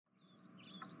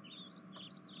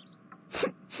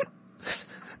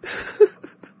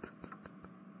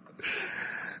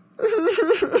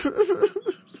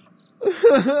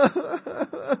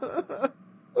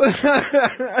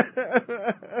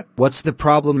What's the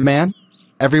problem, man?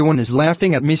 Everyone is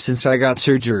laughing at me since I got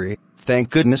surgery. Thank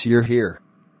goodness you're here.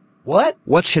 What?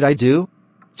 What should I do?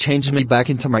 Change me back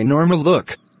into my normal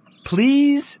look.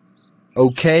 Please?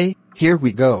 Okay, here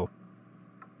we go.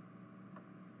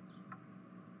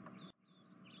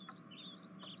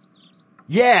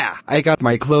 Yeah, I got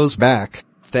my clothes back.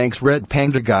 Thanks,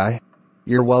 Redpandaguy.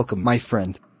 You're welcome, my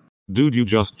friend. Dude, you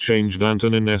just changed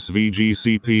Antonin's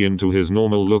VGCP into his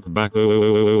normal look back.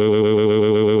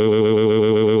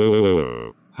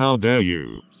 How dare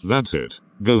you? That's it.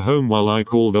 Go home while I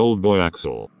called old boy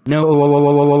Axel. No.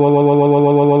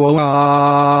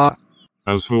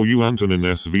 As for you,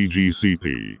 Antonin's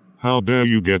VGCP, how dare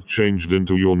you get changed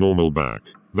into your normal back?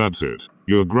 That's it.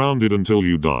 You're grounded until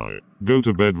you die. Go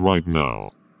to bed right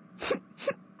now.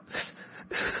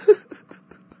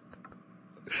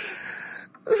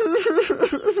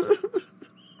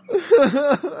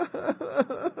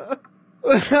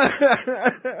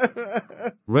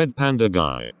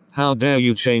 Redpandaguy, how dare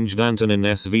you changed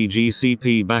Antonin's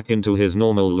VGCP back into his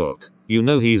normal look. You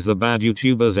know he's the bad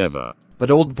YouTubers ever. But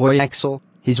old boy Axel,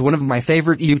 he's one of my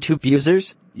favorite YouTube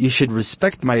users. You should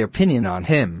respect my opinion on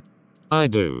him. I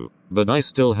do, but I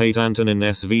still hate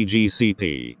Antonin's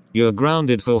VGCP. You're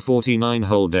grounded for 49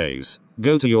 whole days.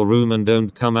 Go to your room and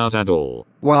don't come out at all.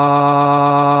 Wah.